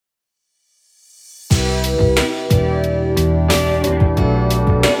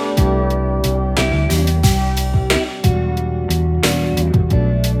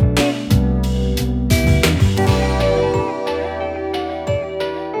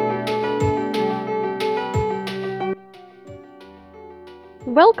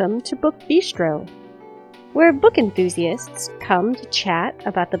Welcome to Book Bistro, where book enthusiasts come to chat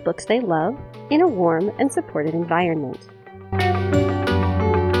about the books they love in a warm and supportive environment.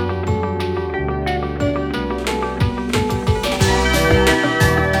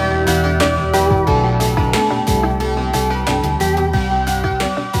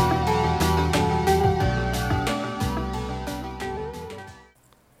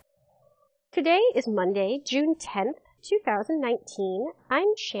 Today is Monday, June 10th, 2019.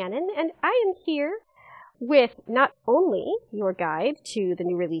 I'm Shannon, and I am here with not only your guide to the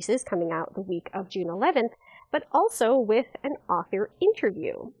new releases coming out the week of June 11th, but also with an author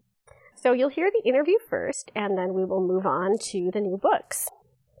interview. So you'll hear the interview first, and then we will move on to the new books.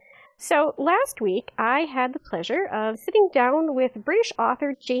 So last week, I had the pleasure of sitting down with British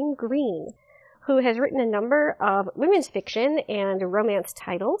author Jane Green, who has written a number of women's fiction and romance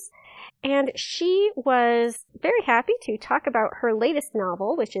titles. And she was very happy to talk about her latest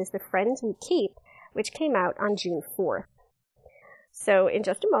novel, which is The Friends We Keep, which came out on June 4th. So in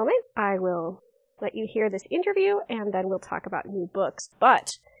just a moment, I will let you hear this interview, and then we'll talk about new books.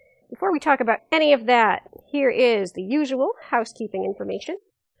 But before we talk about any of that, here is the usual housekeeping information.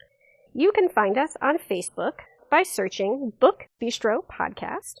 You can find us on Facebook by searching Book Bistro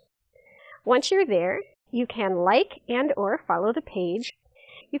Podcast. Once you're there, you can like and or follow the page.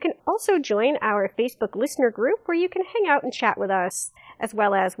 You can also join our Facebook listener group where you can hang out and chat with us, as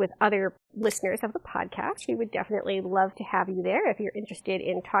well as with other listeners of the podcast. We would definitely love to have you there if you're interested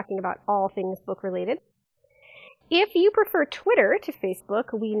in talking about all things book-related. If you prefer Twitter to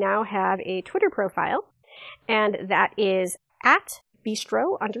Facebook, we now have a Twitter profile, and that is at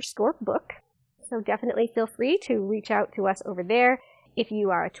 @bistro_book. So definitely feel free to reach out to us over there if you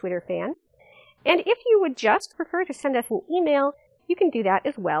are a Twitter fan. And if you would just prefer to send us an email, you can do that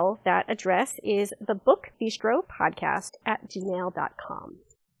as well. That address is thebookbistropodcast@gmail.com.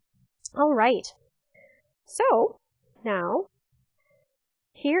 All right. So now,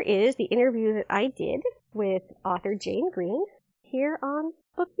 here is the interview that I did with author Jane Green here on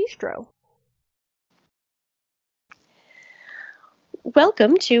Book Bistro.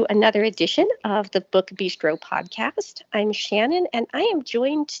 Welcome to another edition of the Book Bistro podcast. I'm Shannon, and I am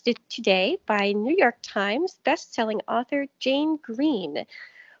joined today by New York Times bestselling author Jane Green,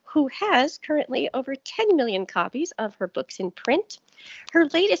 who has currently over 10 million copies of her books in print. Her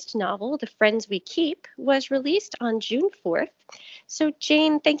latest novel, The Friends We Keep, was released on June 4th. So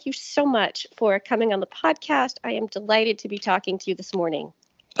Jane, thank you so much for coming on the podcast. I am delighted to be talking to you this morning.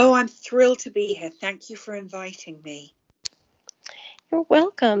 Oh, I'm thrilled to be here. Thank you for inviting me. You're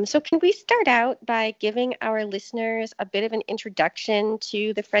welcome. So can we start out by giving our listeners a bit of an introduction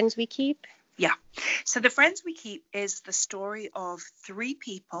to The Friends We Keep? Yeah. So The Friends We Keep is the story of three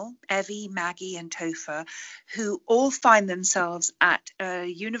people, Evie, Maggie, and Topher, who all find themselves at a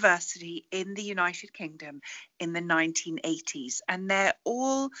university in the United Kingdom in the 1980s. And they're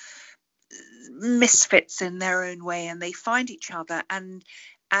all misfits in their own way, and they find each other and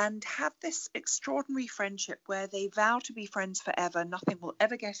have this extraordinary friendship where they vow to be friends forever. Nothing will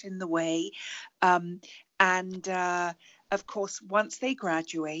ever get in the way. Of course, once they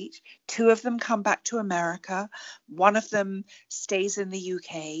graduate, two of them come back to America. One of them stays in the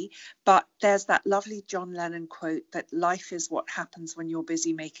UK. But there's that lovely John Lennon quote that life is what happens when you're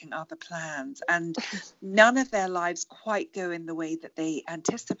busy making other plans. And none of their lives quite go in the way that they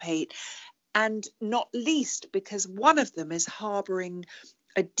anticipate. And not least because one of them is harboring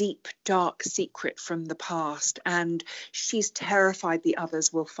a deep, dark secret from the past, and she's terrified the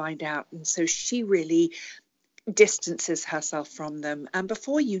others will find out. And so she really distances herself from them. And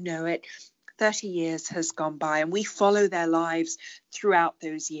before you know it, 30 years has gone by, and we follow their lives throughout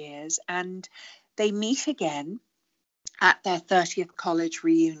those years. And they meet again at their 30th college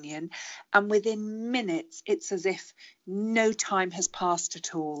reunion, and within minutes it's as if no time has passed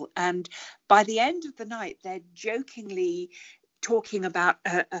at all. And by the end of the night, they're jokingly talking about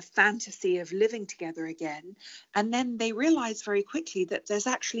a fantasy of living together again. And then they realize very quickly that there's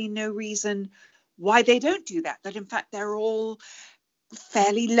actually no reason why they don't do that, that in fact they're all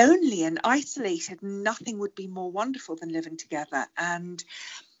fairly lonely and isolated. Nothing would be more wonderful than living together. And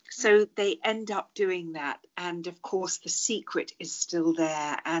so they end up doing that. And of course, the secret is still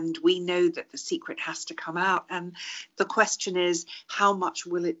there. And we know that the secret has to come out. And the question is, how much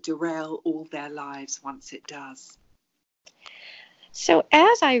will it derail all their lives once it does? So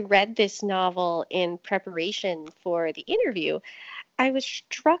as I read this novel in preparation for the interview, I was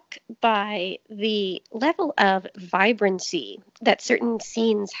struck by the level of vibrancy that certain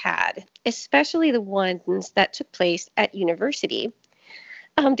scenes had, especially the ones that took place at university.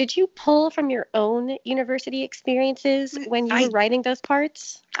 Did you pull from your own university experiences when you were writing those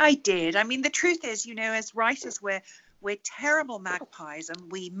parts? I did. I mean, the truth is, as writers, we're terrible magpies,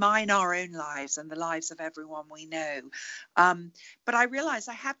 and we mine our own lives and the lives of everyone we know. But I realized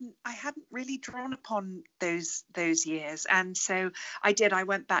I hadn't really drawn upon those years, and so I did. I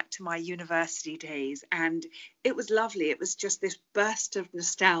went back to my university days, and it was lovely. It was just this burst of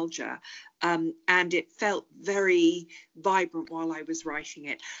nostalgia, and it felt very vibrant while I was writing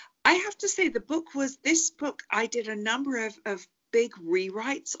it. I have to say, this book, I did a number of big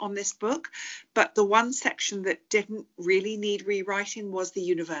rewrites on this book, but the one section that didn't really need rewriting was the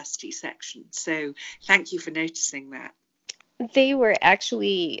university section. So thank you for noticing that. They were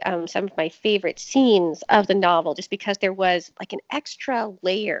actually some of my favorite scenes of the novel, just because there was like an extra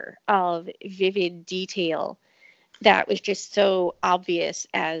layer of vivid detail that was just so obvious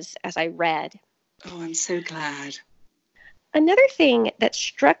as I read. Oh, I'm so glad. Another thing that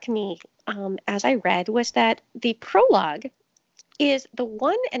struck me as I read was that the prologue is the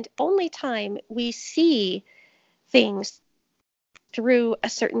one and only time we see things through a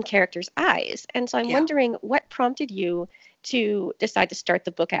certain character's eyes. And so I'm wondering what prompted you to decide to start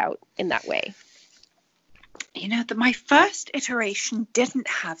the book out in that way. My first iteration didn't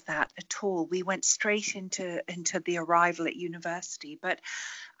have that at all. We went straight into the arrival at university, but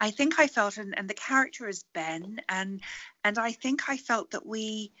I think I felt, and the character is Ben, and I think I felt that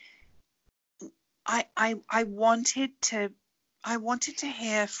I wanted to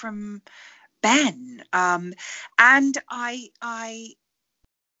hear from Ben, and I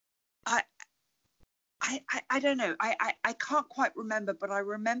don't know. I can't quite remember, but I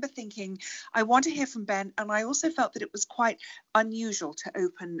remember thinking I want to hear from Ben, and I also felt that it was quite unusual to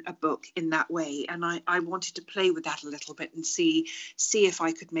open a book in that way, and I wanted to play with that a little bit and see if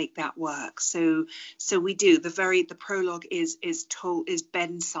I could make that work. So we do. The prologue is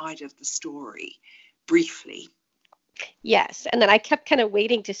Ben's side of the story, briefly. Yes, and then I kept kind of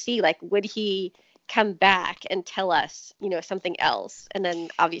waiting to see, like, would he come back and tell us, something else? And then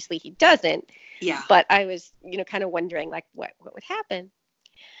obviously he doesn't. Yeah. But I was, kind of wondering, like, what would happen?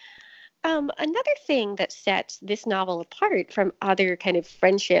 Another thing that sets this novel apart from other kind of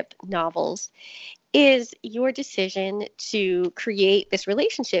friendship novels is your decision to create this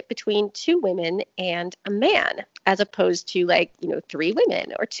relationship between two women and a man, as opposed to, like, three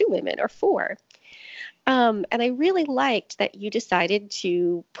women or two women or four. And I really liked that you decided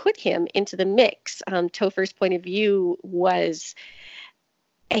to put him into the mix. Topher's point of view was,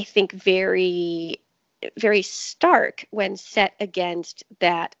 I think, very, very stark when set against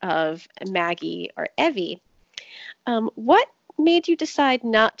that of Maggie or Evie. What made you decide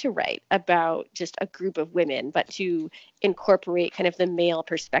not to write about just a group of women, but to incorporate kind of the male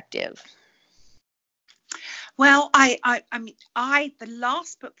perspective? Well, the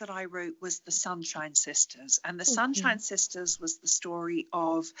last book that I wrote was The Sunshine Sisters, and The Sunshine Sisters was the story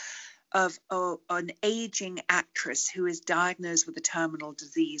of an aging actress who is diagnosed with a terminal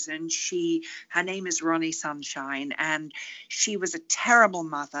disease, and her name is Ronnie Sunshine, and she was a terrible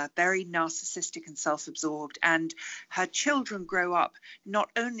mother, very narcissistic and self-absorbed, and her children grow up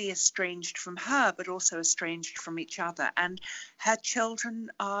not only estranged from her but also estranged from each other, and her children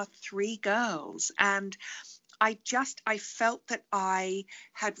are three girls. And I felt that I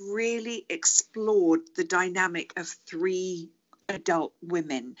had really explored the dynamic of three adult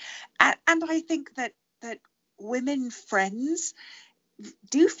women, and I think that women friends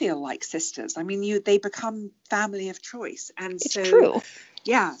do feel like sisters. I mean, they become family of choice, and it's true.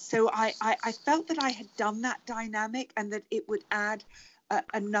 Yeah, so I felt that I had done that dynamic, and that it would add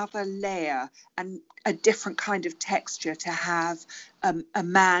another layer and a different kind of texture to have a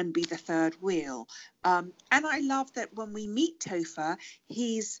man be the third wheel. And I love that when we meet Topher,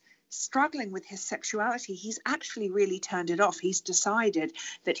 he's struggling with his sexuality. He's actually really turned it off. He's decided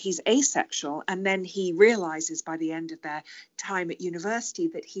that he's asexual, and then he realizes by the end of their time at university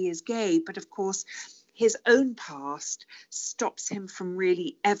that he is gay. But of course, his own past stops him from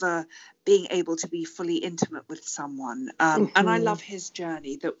really ever being able to be fully intimate with someone. And I love his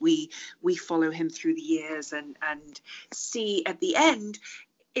journey, that we follow him through the years and see at the end,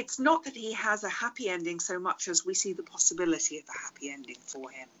 it's not that he has a happy ending so much as we see the possibility of a happy ending for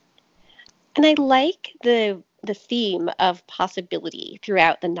him. And I like the theme of possibility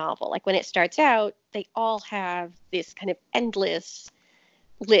throughout the novel. Like when it starts out, they all have this kind of endless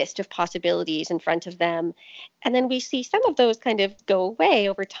list of possibilities in front of them. And then we see some of those kind of go away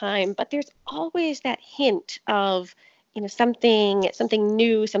over time, but there's always that hint of, something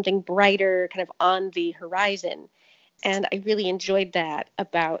new, something brighter kind of on the horizon. And I really enjoyed that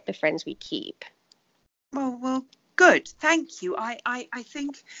about The Friends We Keep. Well, Good, thank you. I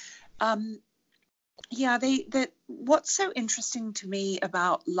think, what's so interesting to me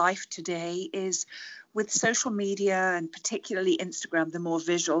about life today is with social media, and particularly Instagram, the more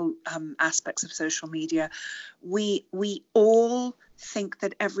visual aspects of social media, we all think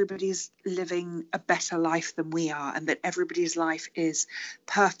that everybody's living a better life than we are, and that everybody's life is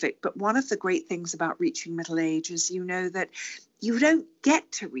perfect. But one of the great things about reaching middle age is, that you don't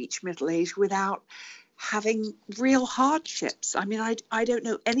get to reach middle age without having real hardships. I mean, I don't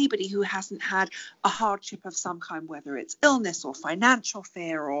know anybody who hasn't had a hardship of some kind, whether it's illness or financial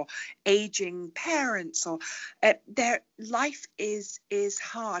fear or aging parents, or their life is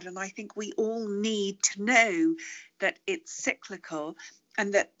hard. And I think we all need to know that it's cyclical,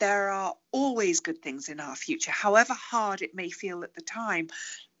 and that there are always good things in our future. However hard it may feel at the time,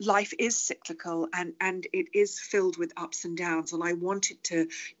 life is cyclical, and it is filled with ups and downs. And I wanted to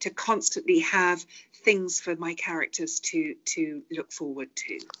constantly have things for my characters to look forward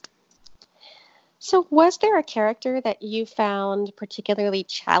to. So was there a character that you found particularly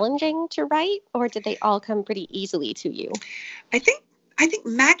challenging to write, or did they all come pretty easily to you? I think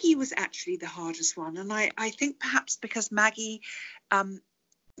Maggie was actually the hardest one. And I think perhaps because Maggie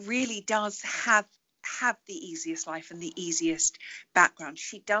really does have the easiest life and the easiest background.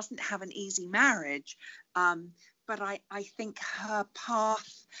 She doesn't have an easy marriage, but I think her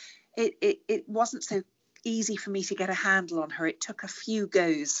path, it wasn't so easy for me to get a handle on her. It took a few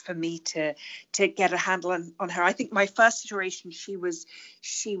goes for me to get a handle on her. I think my first iteration, she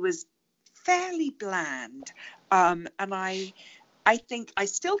was fairly bland, and I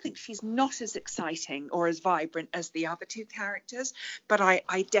still think she's not as exciting or as vibrant as the other two characters, but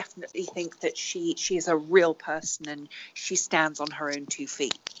I definitely think that she is a real person, and she stands on her own 2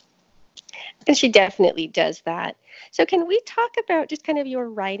 feet. And she definitely does that. So can we talk about just kind of your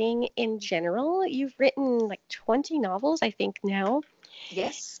writing in general? You've written like 20 novels, I think, now.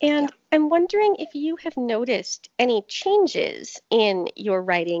 Yes. And yeah. I'm wondering if you have noticed any changes in your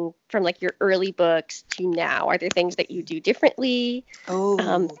writing from like your early books to now. Are there things that you do differently?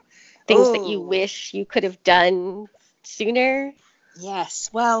 Things that you wish you could have done sooner? Yes.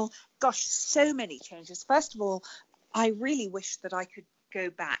 Well, gosh, so many changes. First of all, I really wish that I could go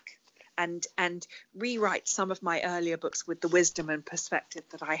back and rewrite some of my earlier books with the wisdom and perspective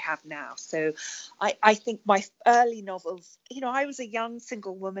that I have now. So I think my early novels, I was a young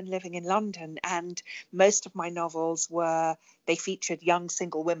single woman living in London, and most of my novels they featured young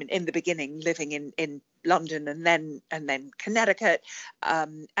single women in the beginning living in London and then Connecticut,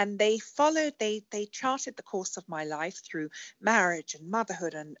 and they charted the course of my life through marriage and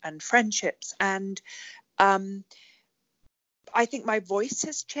motherhood and friendships. And I think my voice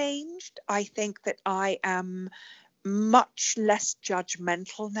has changed. I think that I am much less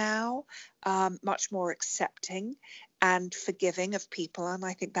judgmental now, much more accepting and forgiving of people. And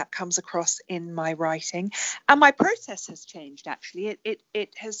I think that comes across in my writing. And my process has changed, actually.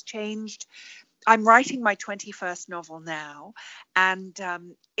 It has changed. I'm writing my 21st novel now, and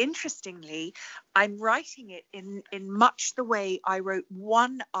interestingly, I'm writing it in much the way I wrote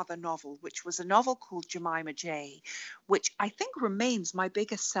one other novel, which was a novel called Jemima J, which I think remains my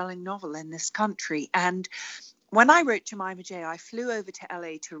biggest selling novel in this country. And when I wrote Jemima J, I flew over to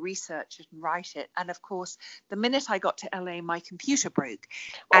LA to research it and write it. And of course, the minute I got to LA, my computer broke.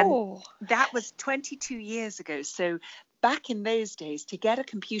 And that was 22 years ago. So back in those days, to get a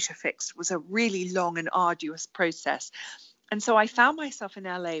computer fixed was a really long and arduous process. And so I found myself in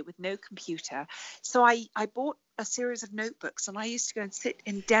LA with no computer. So I bought a series of notebooks, and I used to go and sit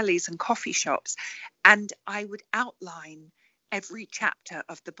in delis and coffee shops, and I would outline every chapter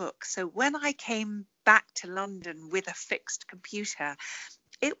of the book. So when I came back to London with a fixed computer,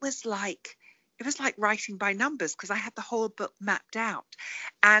 it was like writing by numbers, because I had the whole book mapped out.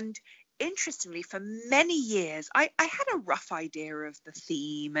 And interestingly, for many years, I had a rough idea of the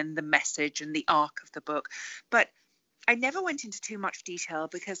theme and the message and the arc of the book, but I never went into too much detail,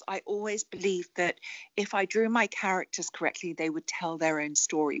 because I always believed that if I drew my characters correctly, they would tell their own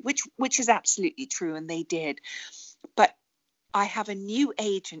story, which is absolutely true, and they did. But I have a new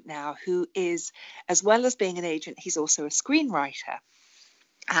agent now who is, as well as being an agent, he's also a screenwriter.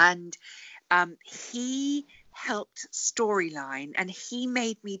 And he helped storyline, and he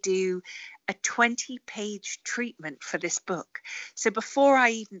made me do a 20-page treatment for this book. So before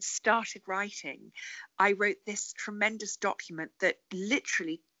I even started writing, I wrote this tremendous document that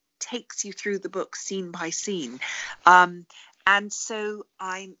literally takes you through the book scene by scene. And so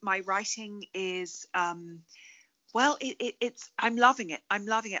my writing is I'm loving it.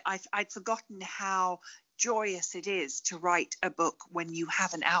 I'd forgotten how joyous it is to write a book when you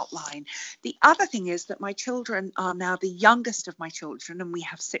have an outline. The other thing is that my children are now the youngest of my children, and we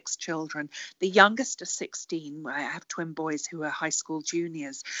have 6 children. The youngest are 16. I have twin boys who are high school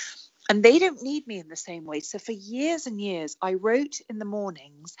juniors. And they don't need me in the same way. So for years and years, I wrote in the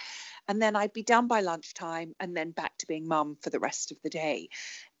mornings, and then I'd be done by lunchtime, and then back to being mum for the rest of the day.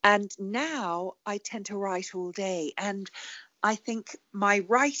 And now I tend to write all day. And I think my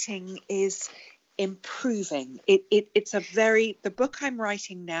writing is improving. The book I'm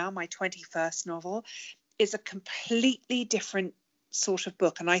writing now, my 21st novel, is a completely different sort of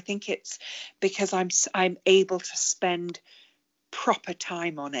book. And I think it's because I'm able to spend proper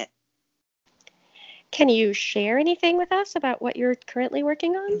time on it. Can you share anything with us about what you're currently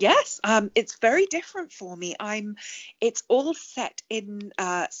working on? Yes, it's very different for me. It's all set in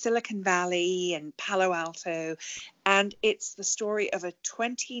Silicon Valley and Palo Alto, and it's the story of a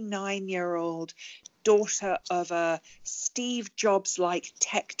 29-year-old daughter of a Steve Jobs-like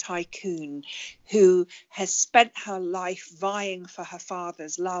tech tycoon who has spent her life vying for her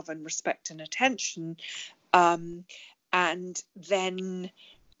father's love and respect and attention, and then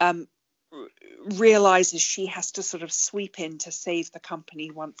realizes she has to sort of sweep in to save the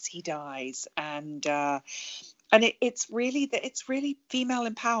company once he dies, and it's really female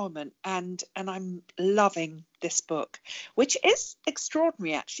empowerment, and I'm loving this book, which is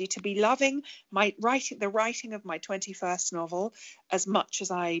extraordinary actually, to be loving the writing of my 21st novel as much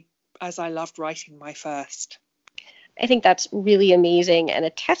as I loved writing my first. I think that's really amazing and a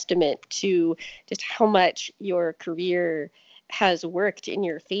testament to just how much your career has worked in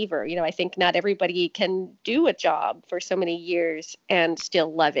your favor. You know, I think not everybody can do a job for so many years and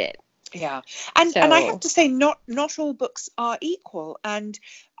still love it. Yeah. And I have to say, not all books are equal. And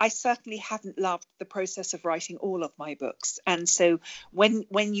I certainly haven't loved the process of writing all of my books. And so when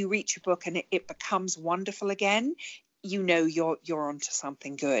you reach a book and it becomes wonderful again, you know you're onto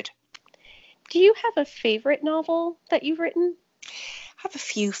something good. Do you have a favorite novel that you've written? I have a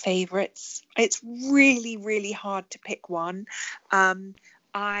few favorites. It's really, really hard to pick one.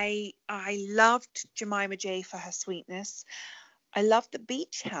 I loved Jemima J for her sweetness. I loved The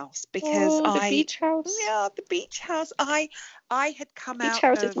Beach House because The Beach House. Yeah, The Beach House. I had come out. Beach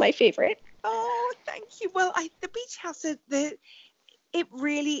House is my favorite. Oh, thank you. Well, The Beach House,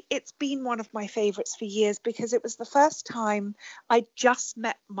 it's been one of my favorites for years because it was the first time I just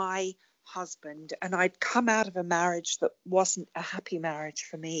met my husband, and I'd come out of a marriage that wasn't a happy marriage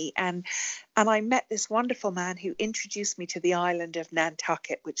for me, and I met this wonderful man who introduced me to the island of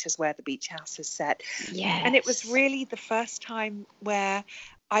Nantucket, which is where The Beach House is set. Yes. And it was really the first time where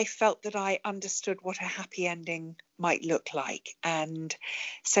I felt that I understood what a happy ending might look like, and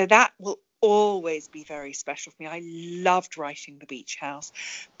so that will always be very special for me. I loved writing The Beach House,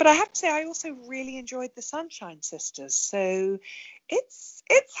 but I have to say I also really enjoyed The Sunshine Sisters, so it's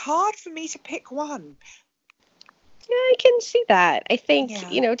hard for me to pick one. Yeah, I can see that. I think,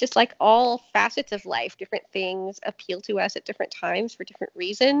 just like all facets of life, different things appeal to us at different times for different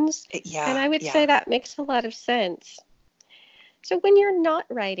reasons. Yeah. And I would say that makes a lot of sense. So when you're not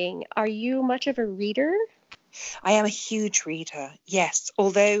writing, are you much of a reader? I am a huge reader, yes.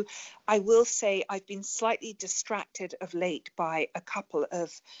 Although I will say I've been slightly distracted of late by a couple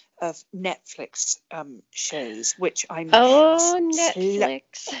of Netflix shows, which I'm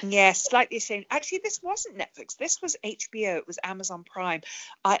Netflix. Slightly ashamed. Actually, this wasn't Netflix. This was HBO. It was Amazon Prime.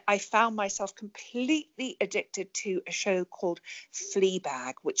 I found myself completely addicted to a show called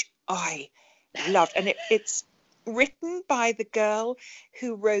Fleabag, which I loved, and it's written by the girl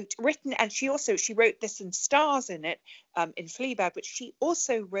who and she wrote this and stars in it in Fleabag, but she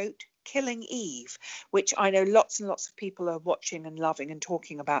also wrote Killing Eve, which I know lots and lots of people are watching and loving and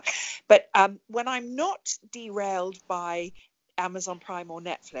talking about. But when I'm not derailed by Amazon Prime or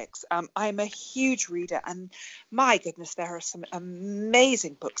Netflix, I'm a huge reader, and my goodness, there are some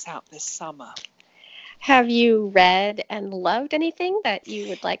amazing books out this summer. Have you read and loved anything that you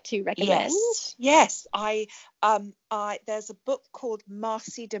would like to recommend? Yes. There's a book called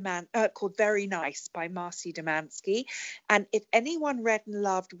called Very Nice by Marcy Demansky, and if anyone read and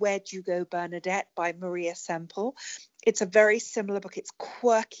loved Where'd You Go, Bernadette by Maria Semple, it's a very similar book. It's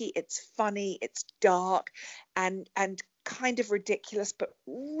quirky, it's funny, it's dark, and kind of ridiculous, but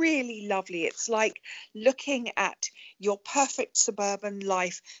really lovely. It's like looking at your perfect suburban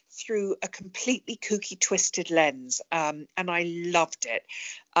life through a completely kooky, twisted lens, and I loved it.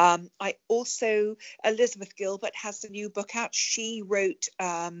 Elizabeth Gilbert has a new book out. She wrote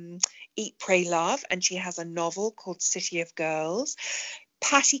Eat, Pray, Love, and she has a novel called City of Girls.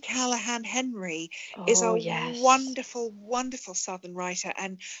 Patty Callahan Henry is Oh, a yes. wonderful, wonderful Southern writer,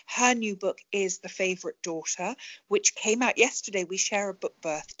 and her new book is The Favorite Daughter, which came out yesterday. We share a book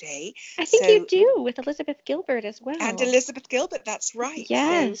birthday. I think you do with Elizabeth Gilbert as well. And Elizabeth Gilbert, that's right.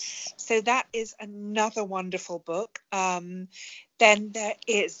 Yes. So that is another wonderful book. Then there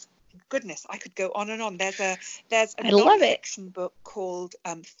is, goodness, I could go on and on. There's a non-fiction book called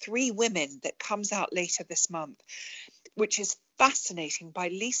Three Women that comes out later this month, which is fascinating, by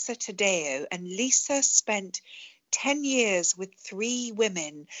Lisa Taddeo. And Lisa spent 10 years with three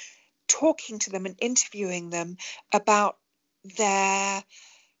women, talking to them and interviewing them about their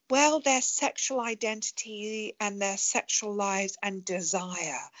sexual identity and their sexual lives and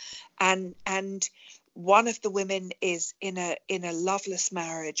desire. And one of the women is in a loveless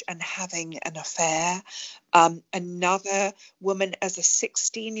marriage and having an affair. Another woman, as a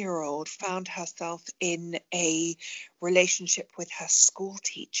 16-year-old, found herself in a relationship with her school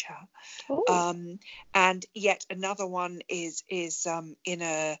teacher. And yet another one is in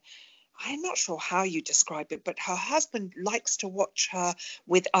a, I'm not sure how you describe it, but her husband likes to watch her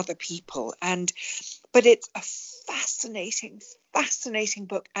with other people. But it's a fascinating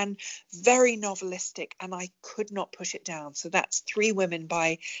book and very novelistic, and I could not put it down. So that's Three Women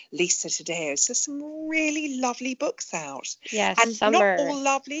by Lisa Taddeo. So some really lovely books out. Yes, and summer. Not all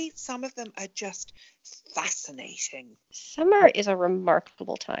lovely. Some of them are just fascinating. Summer is a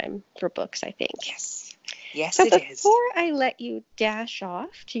remarkable time for books, I think. Yes, so it is. Before I let you dash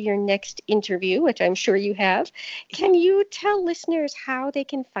off to your next interview, which I'm sure you have, can you tell listeners how they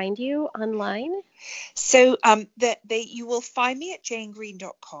can find you online? So you will find me at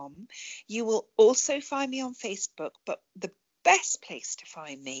janegreen.com. You will also find me on Facebook, but the best place to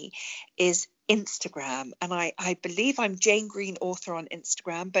find me is Instagram. And I believe I'm Jane Green Author on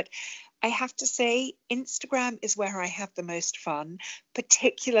Instagram, but I have to say Instagram is where I have the most fun,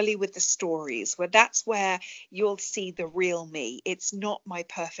 particularly with the stories, that's where you'll see the real me. It's not my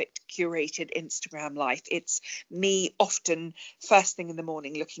perfect curated Instagram life. It's me often first thing in the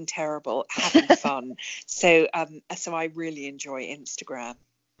morning looking terrible, having fun. So I really enjoy Instagram.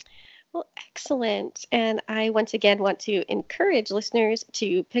 Well, excellent. And I once again want to encourage listeners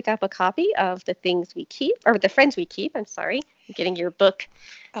to pick up a copy of The Things We Keep, or The Friends We Keep. I'm sorry, I'm getting your book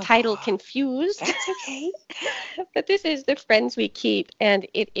title confused. That's okay. But this is The Friends We Keep, and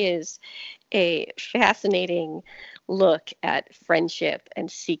it is a fascinating look at friendship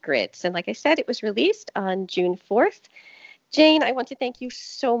and secrets. And like I said, it was released on June 4th. Jane, I want to thank you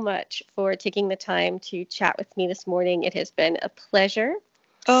so much for taking the time to chat with me this morning. It has been a pleasure.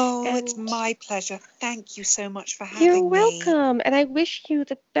 Oh, it's my pleasure. Thank you so much for having me. You're welcome. And I wish you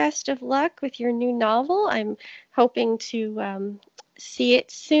the best of luck with your new novel. I'm hoping to see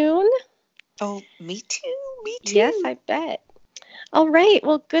it soon. Oh, me too. Yes, I bet. All right.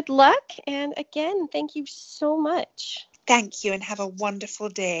 Well, good luck. And again, thank you so much. Thank you, and have a wonderful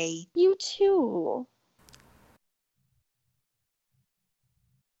day. You too.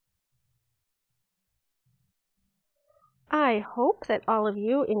 I hope that all of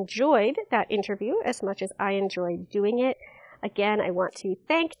you enjoyed that interview as much as I enjoyed doing it. Again, I want to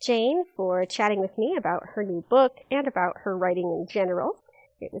thank Jane for chatting with me about her new book and about her writing in general.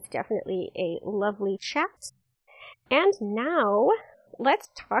 It was definitely a lovely chat. And now, let's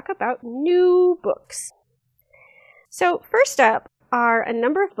talk about new books. So first up are a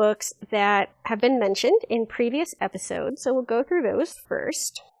number of books that have been mentioned in previous episodes, so we'll go through those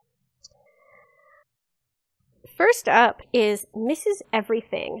first. First up is Mrs.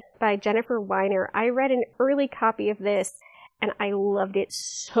 Everything by Jennifer Weiner. I read an early copy of this, and I loved it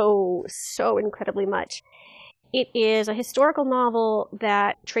so incredibly much. It is a historical novel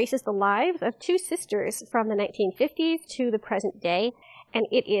that traces the lives of two sisters from the 1950s to the present day, and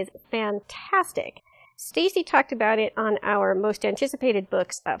it is fantastic. Stacy talked about it on our Most Anticipated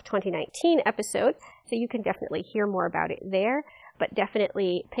Books of 2019 episode, so you can definitely hear more about it there. But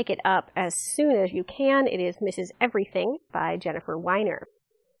definitely pick it up as soon as you can. It is Mrs. Everything by Jennifer Weiner.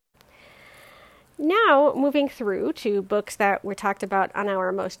 Now, moving through to books that were talked about on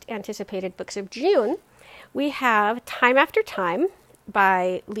our Most Anticipated Books of June, we have Time After Time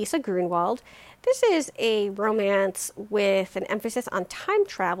by Lisa Grunwald. This is a romance with an emphasis on time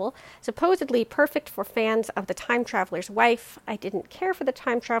travel, supposedly perfect for fans of The Time Traveler's Wife. I didn't care for The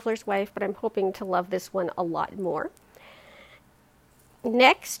Time Traveler's Wife, but I'm hoping to love this one a lot more.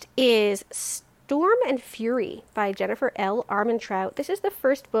 Next is Storm and Fury by Jennifer L. Armentrout. This is the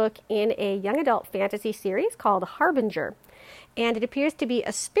first book in a young adult fantasy series called Harbinger, and it appears to be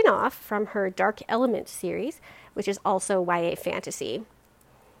a spin-off from her Dark Elements series, which is also YA fantasy.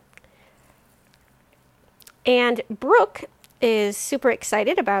 And Brooke is super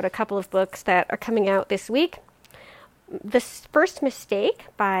excited about a couple of books that are coming out this week. The First Mistake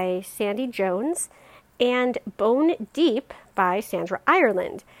by Sandy Jones and Bone Deep by Sandra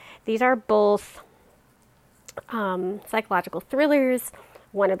Ireland. These are both psychological thrillers,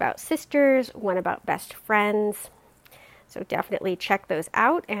 one about sisters, one about best friends. So definitely check those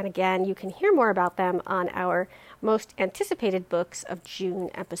out. And again, you can hear more about them on our most anticipated books of June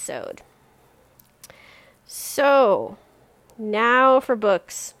episode. So now for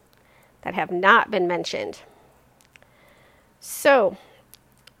books that have not been mentioned. So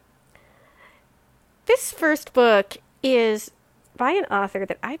this first book is by an author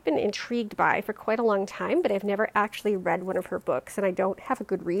that I've been intrigued by for quite a long time, but I've never actually read one of her books, and I don't have a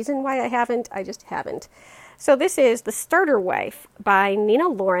good reason why I haven't. I just haven't. So this is The Starter Wife by Nina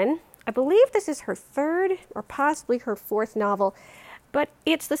Loren. I believe this is her third or possibly her fourth novel, but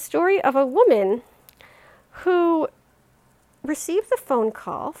it's the story of a woman who receives a phone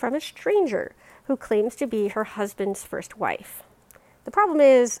call from a stranger who claims to be her husband's first wife. The problem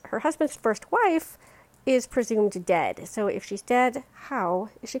is her husband's first wife is presumed dead. So if she's dead, how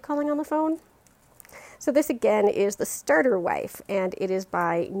is she calling on the phone? So this again is The Starter Wife, and it is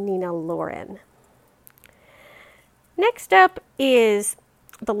by Nina Loren. Next up is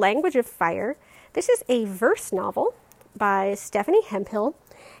The Language of Fire. This is a verse novel by Stephanie Hemphill,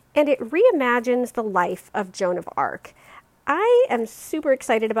 and it reimagines the life of Joan of Arc. I am super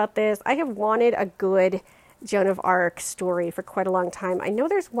excited about this. I have wanted a good Joan of Arc story for quite a long time. I know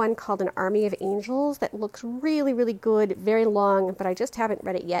there's one called An Army of Angels that looks really, really good, very long, but I just haven't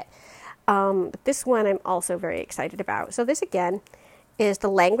read it yet. But this one I'm also very excited about. So this again is The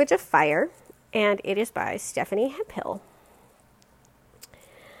Language of Fire, and it is by Stephanie Hemphill.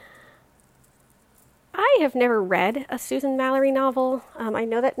 I have never read a Susan Mallery novel. I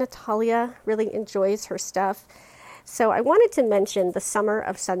know that Natalia really enjoys her stuff. So I wanted to mention The Summer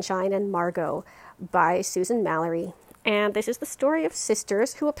of Sunshine and Margot by Susan Mallery. And this is the story of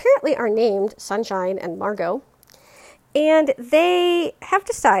sisters who apparently are named Sunshine and Margot. And they have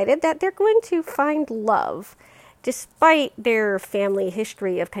decided that they're going to find love, despite their family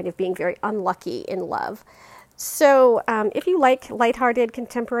history of kind of being very unlucky in love. So if you like lighthearted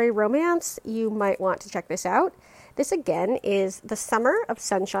contemporary romance, you might want to check this out. This again is The Summer of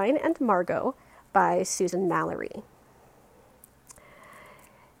Sunshine and Margot by Susan Mallery.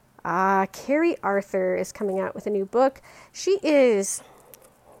 Carrie Arthur is coming out with a new book. She is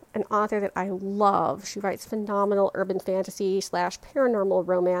an author that I love. She writes phenomenal urban fantasy / paranormal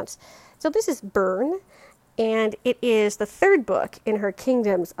romance. So this is Burn, and it is the third book in her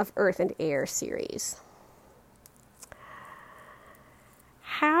Kingdoms of Earth and Air series.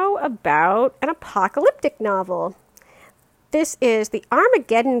 How about an apocalyptic novel? This is The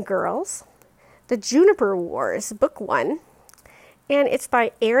Armageddon Girls, The Juniper Wars, Book 1, and it's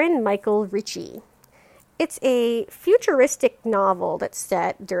by Erin Michael Ritchie. It's a futuristic novel that's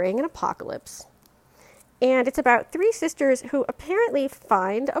set during an apocalypse, and it's about three sisters who apparently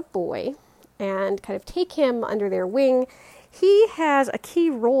find a boy and kind of take him under their wing. He has a key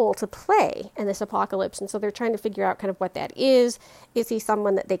role to play in this apocalypse, and so they're trying to figure out kind of what that is. Is he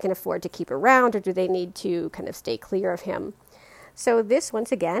someone that they can afford to keep around, or do they need to kind of stay clear of him? So this,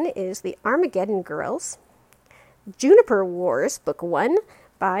 once again, is The Armageddon Girls, Juniper Wars, Book 1,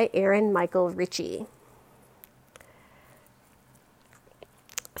 by Erin Michael Ritchie.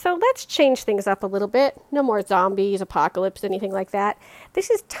 So let's change things up a little bit. No more zombies, apocalypse, anything like that. This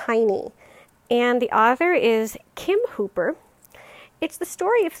is Tiny, and the author is Kim Hooper. It's the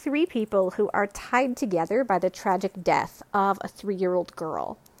story of three people who are tied together by the tragic death of a 3-year-old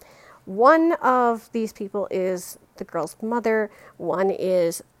girl. One of these people is the girl's mother, one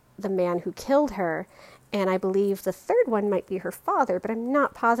is the man who killed her, and I believe the third one might be her father, but I'm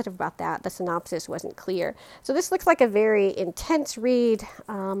not positive about that. The synopsis wasn't clear. So this looks like a very intense read,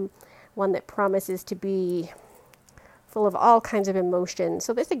 one that promises to be full of all kinds of emotion.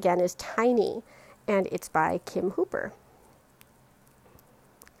 So this again is Tiny, and it's by Kim Hooper.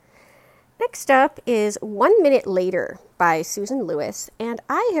 Next up is 1 Minute Later by Susan Lewis, and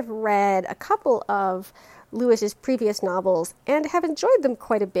I have read a couple of Lewis's previous novels and have enjoyed them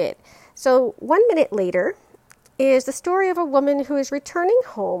quite a bit. So 1 Minute Later is the story of a woman who is returning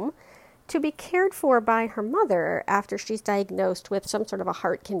home to be cared for by her mother after she's diagnosed with some sort of a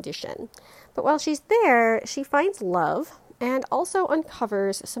heart condition. But while she's there, she finds love and also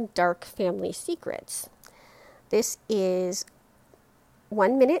uncovers some dark family secrets. This is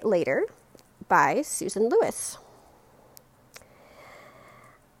 1 Minute Later by Susan Lewis.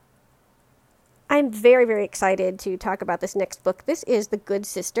 I'm very, very excited to talk about this next book. This is The Good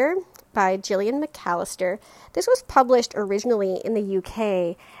Sister by Gillian McAllister. This was published originally in the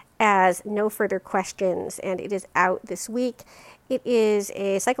UK as No Further Questions, and it is out this week. It is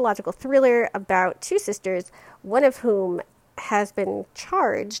a psychological thriller about two sisters, one of whom has been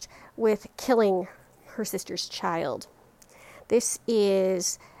charged with killing her sister's child. This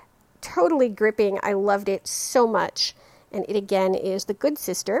is totally gripping. I loved it so much. And it again is The Good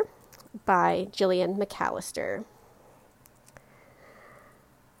Sister by Gillian McAllister.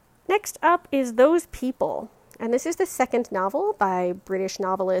 Next up is Those People. And this is the second novel by British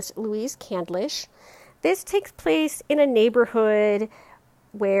novelist Louise Candlish. This takes place in a neighborhood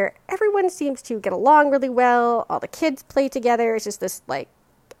where everyone seems to get along really well. All the kids play together. It's just this like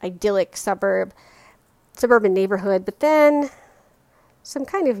idyllic suburban neighborhood. But then some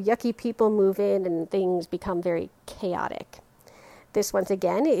kind of yucky people move in and things become very chaotic. This, once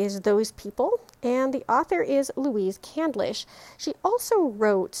again, is Those People, and the author is Louise Candlish. She also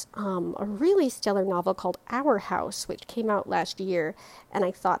wrote a really stellar novel called Our House, which came out last year, and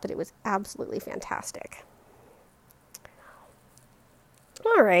I thought that it was absolutely fantastic.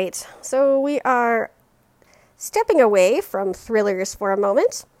 All right, so we are stepping away from thrillers for a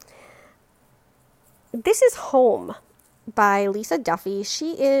moment. This is Home by Lisa Duffy.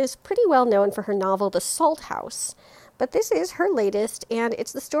 She is pretty well known for her novel The Salt House, but this is her latest, and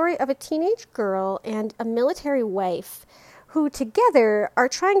it's the story of a teenage girl and a military wife who together are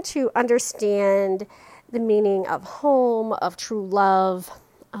trying to understand the meaning of home, of true love,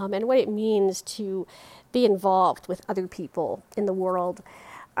 and what it means to be involved with other people in the world.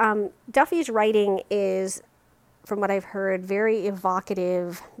 Duffy's writing is, from what I've heard, very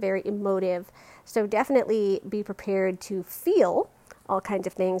evocative, very emotive. So definitely be prepared to feel all kinds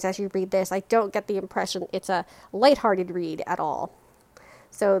of things as you read this. I don't get the impression it's a lighthearted read at all.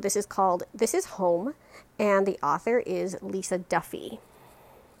 So this is called This Is Home, and the author is Lisa Duffy.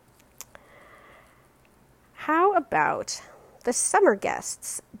 How about The Summer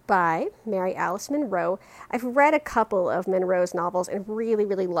Guests by Mary Alice Monroe? I've read a couple of Monroe's novels and really,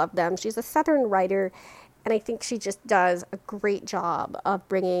 really love them. She's a Southern writer, and I think she just does a great job of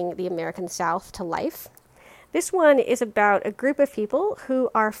bringing the American South to life. This one is about a group of people who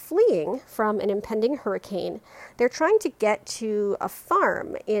are fleeing from an impending hurricane. They're trying to get to a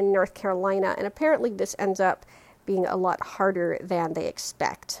farm in North Carolina, and apparently this ends up being a lot harder than they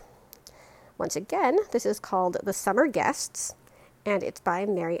expect. Once again, this is called The Summer Guests, and it's by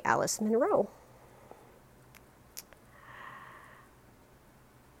Mary Alice Monroe.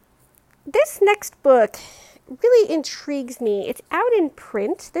 This next book really intrigues me. It's out in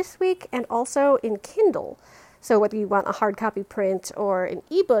print this week and also in Kindle. So whether you want a hard copy print or an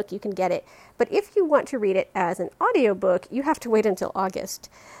ebook, you can get it. But if you want to read it as an audiobook, you have to wait until August.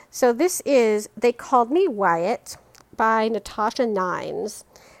 So this is They Called Me Wyatt by Natasha Tynes.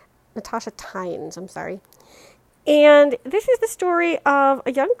 And this is the story of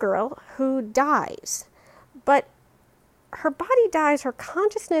a young girl who dies. But her body dies, her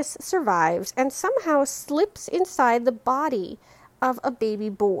consciousness survives, and somehow slips inside the body of a baby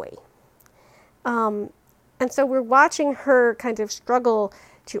boy. And so we're watching her kind of struggle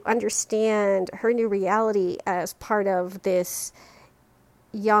to understand her new reality as part of this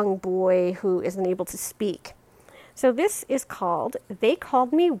young boy who isn't able to speak. So this is called They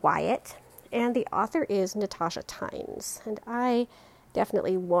Called Me Wyatt, and the author is Natasha Tynes. And I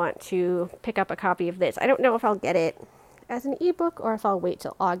definitely want to pick up a copy of this. I don't know if I'll get it as an ebook or if I'll wait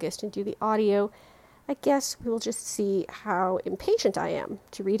till August and do the audio. I guess we'll just see how impatient I am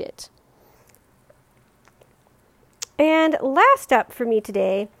to read it. And last up for me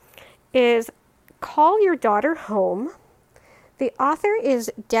today is Call Your Daughter Home. The author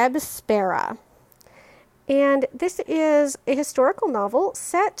is Deb Spera. And this is a historical novel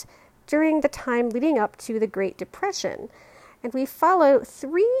set during the time leading up to the Great Depression. And we follow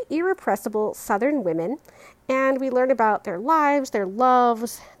 3 irrepressible Southern women, and we learn about their lives, their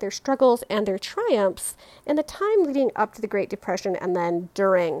loves, their struggles, and their triumphs in the time leading up to the Great Depression and then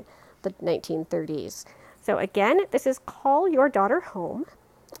during the 1930s. So again, this is Call Your Daughter Home,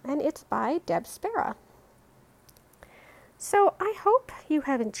 and it's by Deb Spera. So I hope you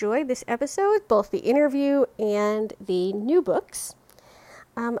have enjoyed this episode, both the interview and the new books.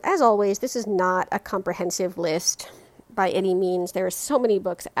 As always, this is not a comprehensive list by any means. There are so many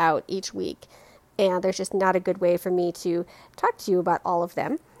books out each week, and there's just not a good way for me to talk to you about all of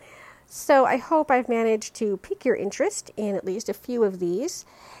them. So I hope I've managed to pique your interest in at least a few of these.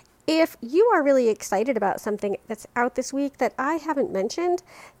 If you are really excited about something that's out this week that I haven't mentioned,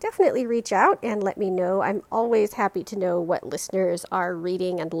 definitely reach out and let me know. I'm always happy to know what listeners are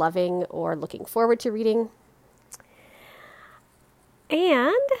reading and loving or looking forward to reading.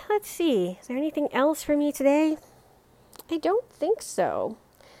 And let's see, is there anything else for me today? I don't think so.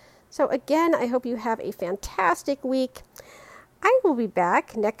 So again, I hope you have a fantastic week. I will be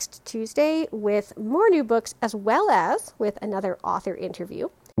back next Tuesday with more new books as well as with another author interview.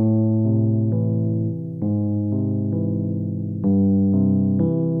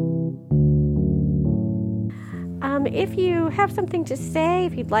 If you have something to say,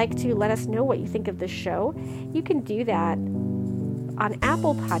 if you'd like to let us know what you think of the show, you can do that on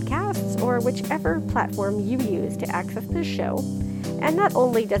Apple Podcasts or whichever platform you use to access the show. And not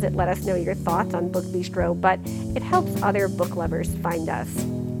only does it let us know your thoughts on Book Bistro, but it helps other book lovers find us.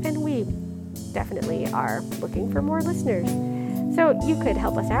 And we definitely are looking for more listeners. So you could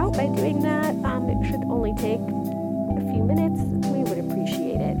help us out by doing that. It should only take a few minutes. We would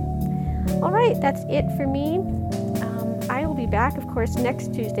appreciate it. All right, that's it for me. I will be back, of course,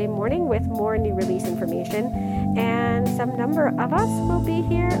 next Tuesday morning with more new release information. And some number of us will be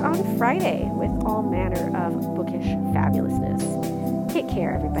here on Friday with all manner of bookish fabulousness. Take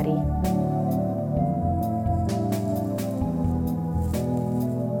care, everybody.